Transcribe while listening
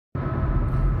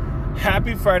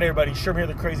Happy Friday, everybody. Sherm here,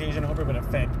 the Crazy Asian. I hope you're having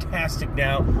a fantastic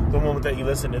now, the moment that you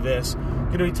listen to this. I'm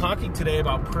going to be talking today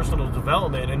about personal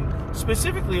development and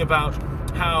specifically about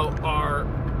how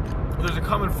there's a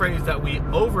common phrase that we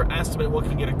overestimate what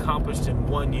can get accomplished in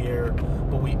 1 year,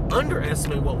 but we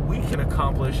underestimate what we can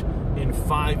accomplish in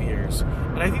 5 years.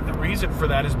 And I think the reason for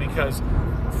that is because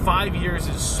 5 years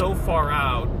is so far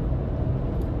out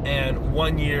and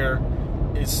 1 year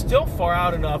is still far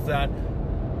out enough that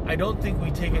I don't think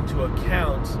we take into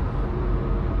account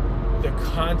the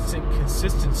constant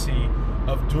consistency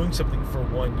of doing something for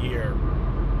 1 year.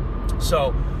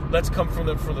 So let's come from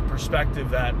the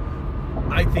perspective that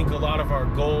I think a lot of our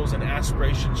goals and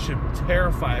aspirations should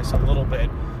terrify us a little bit,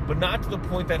 but not to the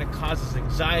point that it causes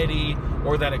anxiety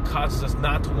or that it causes us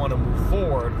not to want to move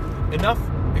forward. Enough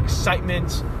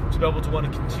excitement to be able to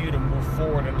want to continue to move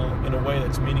forward in a way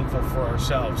that's meaningful for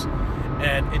ourselves.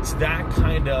 And it's that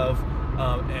kind of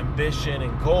ambition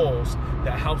and goals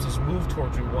that helps us move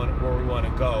towards where we want to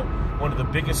go. One of the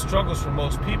biggest struggles for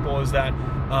most people is that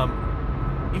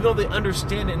even though they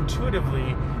understand it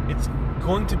intuitively, it's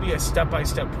going to be a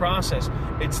step-by-step process.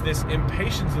 It's this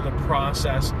impatience in the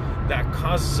process that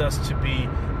causes us to be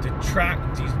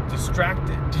detracted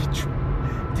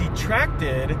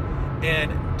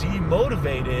and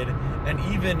demotivated and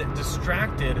even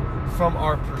distracted from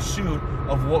our pursuit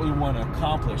of what we want to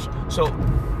accomplish. So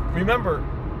remember,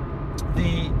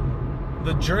 the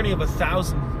journey of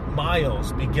 1,000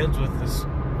 miles begins with this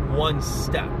one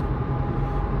step.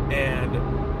 And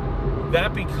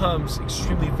that becomes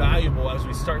extremely valuable as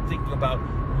we start thinking about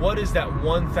what is that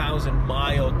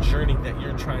 1,000-mile journey that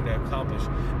you're trying to accomplish.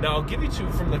 Now, I'll give you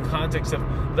from the context of,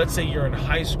 let's say you're in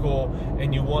high school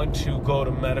and you want to go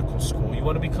to medical school. You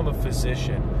want to become a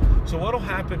physician. So what will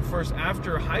happen first,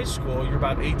 after high school, you're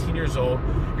about 18 years old,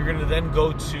 you're going to then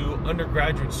go to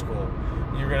undergraduate school.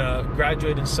 You're going to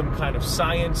graduate in some kind of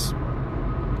science,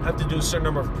 have to do a certain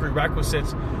number of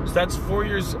prerequisites. So that's 4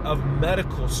 years of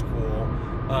medical school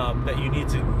that you need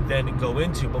to then go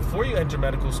into. Before you enter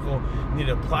medical school, you need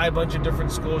to apply a bunch of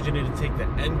different schools. You need to take the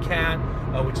NCAT,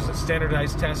 which is a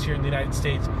standardized test here in the United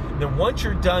States. Then once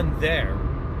you're done there,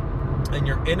 and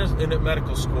you're in a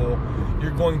medical school,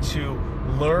 you're going to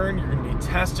learn, you're going to be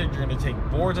tested, you're going to take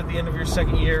boards at the end of your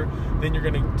second year, then you're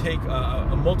going to take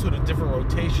a multitude of different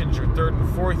rotations your third and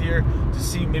fourth year to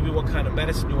see maybe what kind of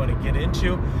medicine you want to get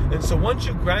into. And so once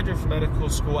you graduate from medical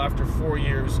school after 4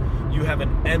 years, you have an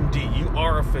MD, you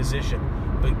are a physician.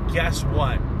 But guess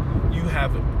what? You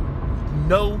have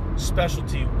no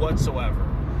specialty whatsoever.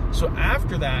 So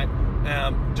after that,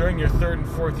 during your third and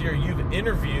fourth year, you've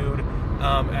interviewed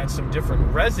at some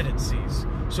different residencies.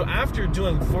 So after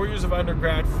doing 4 years of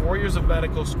undergrad, 4 years of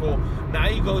medical school, now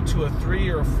you go to a 3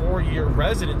 or 4 year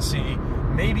residency,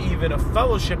 maybe even a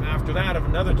fellowship after that of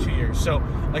another 2 years. So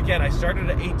again, I started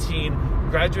at 18,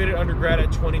 graduated undergrad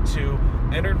at 22,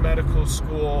 entered medical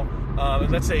school, and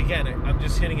let's say again, I'm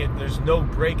just hitting it, there's no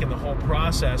break in the whole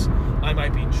process. I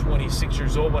might be 26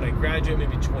 years old when I graduate,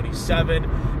 maybe 27,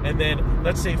 and then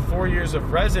let's say 4 years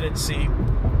of residency,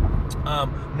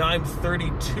 now I'm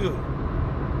 32.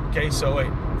 Okay, so wait,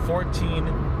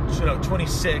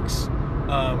 26,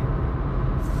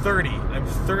 30. I'm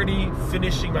 30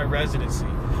 finishing my residency.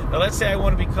 Now let's say I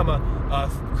want to become a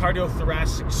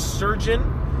cardiothoracic surgeon.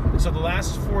 So the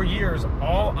last 4 years,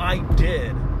 all I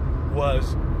did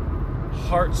was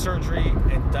heart surgery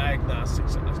and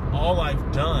diagnostics. That's all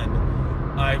I've done.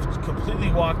 I've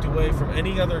completely walked away from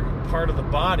any other part of the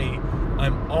body.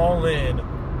 I'm all in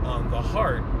on the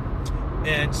heart.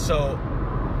 And so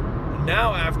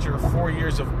now after 4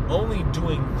 years of only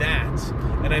doing that,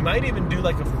 and I might even do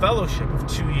like a fellowship of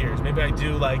 2 years. Maybe I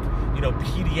do like,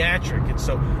 pediatric, and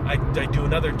so I do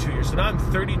another 2 years. So now I'm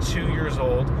 32 years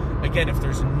old. Again, if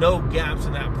there's no gaps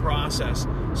in that process,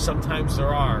 sometimes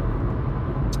there are.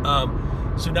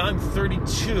 So now I'm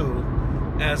 32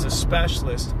 as a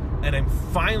specialist, and I'm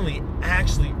finally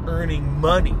actually earning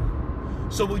money.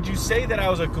 So would you say that I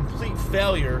was a complete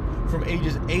failure from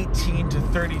ages 18 to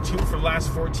 32 for the last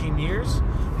 14 years?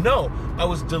 No, I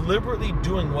was deliberately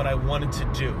doing what I wanted to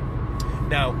do.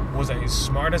 Now, was I as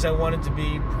smart as I wanted to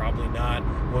be? Probably not.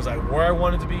 Was I where I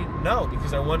wanted to be? No,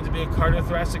 because I wanted to be a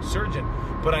cardiothoracic surgeon.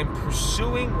 But I'm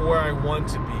pursuing where I want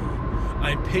to be.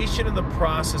 I'm patient in the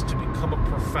process to become a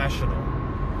professional.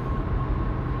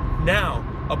 Now,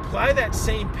 apply that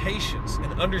same patience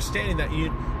and understanding that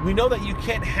we know that you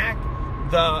can't hack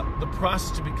the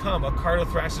process to become a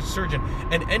cardiothoracic surgeon.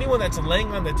 And anyone that's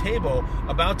laying on the table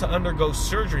about to undergo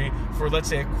surgery for, let's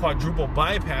say, a quadruple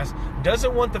bypass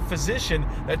doesn't want the physician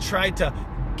that tried to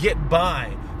get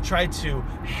by, try to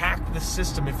hack the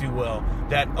system, if you will,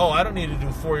 that, oh, I don't need to do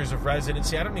 4 years of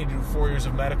residency, I don't need to do 4 years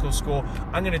of medical school,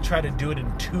 I'm going to try to do it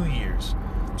in 2 years.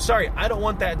 Sorry, I don't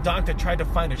want that doc that tried to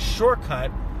find a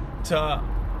shortcut to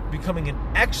becoming an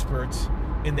expert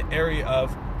in the area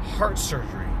of heart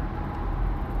surgery.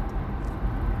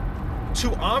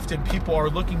 Too often, people are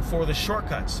looking for the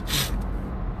shortcuts.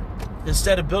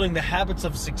 Instead of building the habits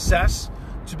of success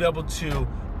to be able to,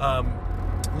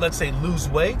 let's say, lose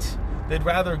weight, they'd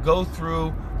rather go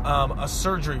through a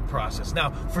surgery process. Now,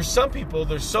 for some people,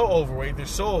 they're so overweight, they're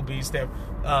so obese,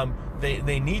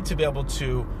 they need to be able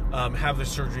to have the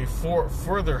surgery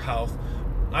for their health.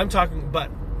 I'm talking,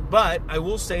 but I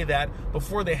will say that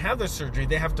before they have their surgery,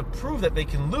 they have to prove that they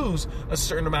can lose a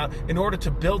certain amount in order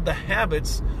to build the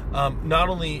habits, not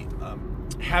only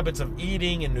habits of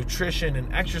eating and nutrition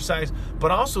and exercise, but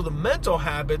also the mental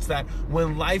habits that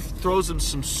when life throws them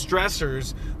some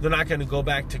stressors, they're not going to go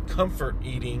back to comfort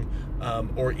eating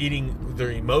or eating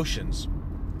their emotions.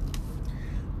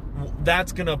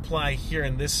 That's going to apply here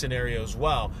in this scenario as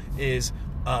well, is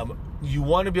you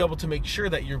want to be able to make sure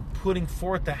that you're putting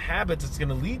forth the habits that's going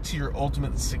to lead to your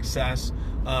ultimate success,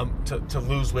 to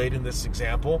lose weight in this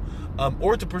example,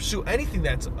 or to pursue anything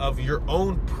that's of your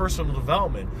own personal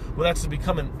development. Well, that's to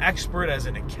become an expert as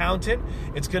an accountant.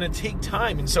 It's going to take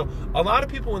time. And so a lot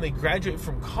of people, when they graduate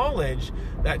from college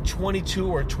at 22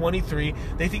 or 23,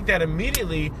 they think that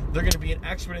immediately they're going to be an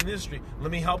expert in the industry. Let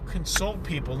me help consult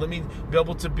people. Let me be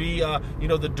able to be,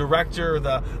 the director, or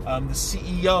the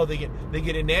CEO. They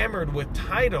get enamored with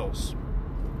titles.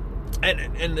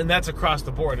 And that's across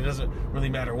the board. It doesn't really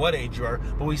matter what age you are,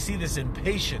 but we see this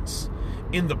impatience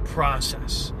in the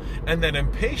process. And that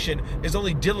impatience is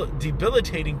only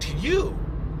debilitating to you.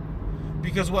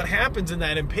 Because what happens in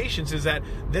that impatience is that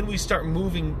then we start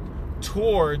moving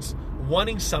towards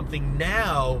wanting something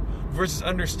now versus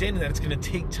understanding that it's going to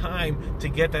take time to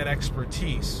get that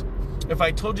expertise. If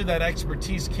I told you that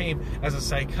expertise came as a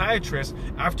psychiatrist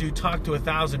after you talked to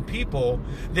 1,000 people,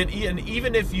 then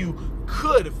even if you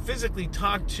could physically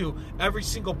talk to every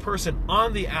single person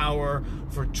on the hour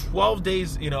for 12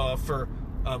 days, for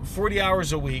 40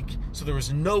 hours a week, so there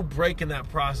was no break in that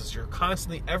process. You're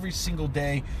constantly, every single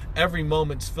day, every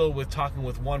moment's filled with talking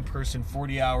with one person,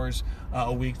 40 hours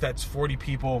a week. That's 40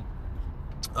 people.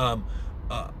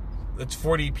 That's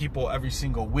 40 people every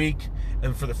single week.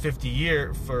 And for the 50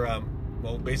 year,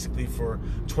 basically for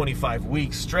 25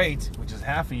 weeks straight, which is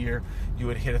half a year, you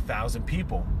would hit 1,000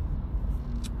 people.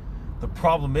 The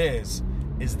problem is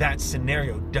that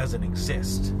scenario doesn't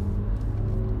exist.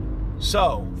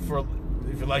 So, if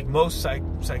you're like most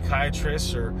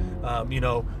psychiatrists or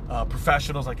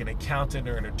professionals like an accountant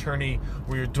or an attorney,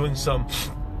 where you're doing some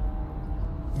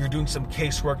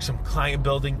casework, some client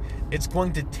building, it's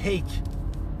going to take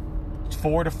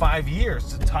 4 to 5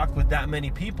 years to talk with that many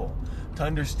people, to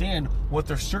understand what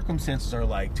their circumstances are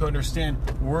like, to understand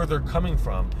where they're coming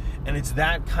from. And it's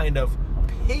that kind of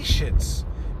patience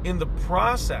in the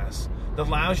process that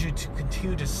allows you to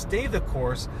continue to stay the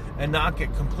course and not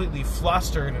get completely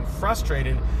flustered and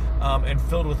frustrated and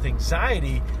filled with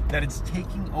anxiety, that it's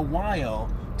taking a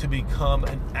while to become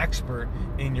an expert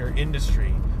in your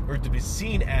industry, or to be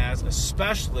seen as a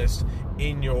specialist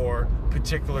in your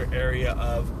particular area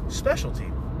of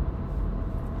specialty.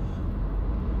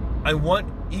 I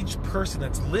want each person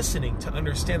that's listening to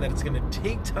understand that it's going to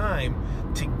take time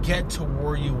to get to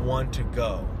where you want to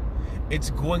go.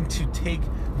 It's going to take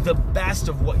the best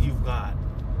of what you've got,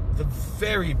 the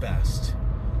very best.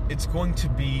 It's going to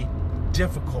be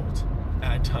difficult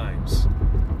at times.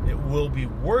 It will be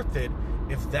worth it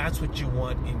if that's what you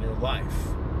want in your life.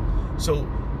 So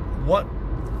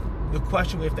the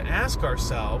question we have to ask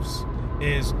ourselves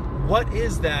is, what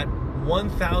is that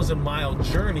 1,000-mile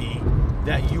journey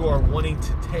that you are wanting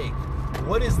to take?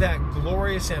 What is that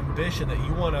glorious ambition that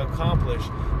you want to accomplish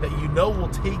that you know will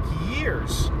take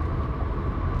years?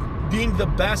 Being the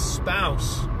best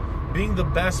spouse, being the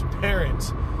best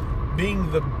parent,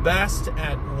 being the best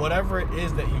at whatever it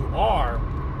is that you are,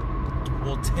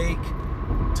 will take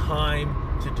time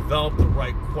to develop the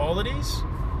right qualities,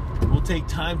 will take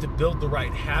time to build the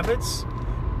right habits,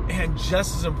 and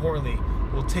just as importantly,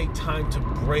 will take time to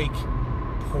break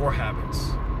poor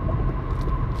habits.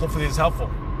 Hopefully this is helpful.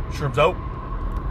 Sherm's out.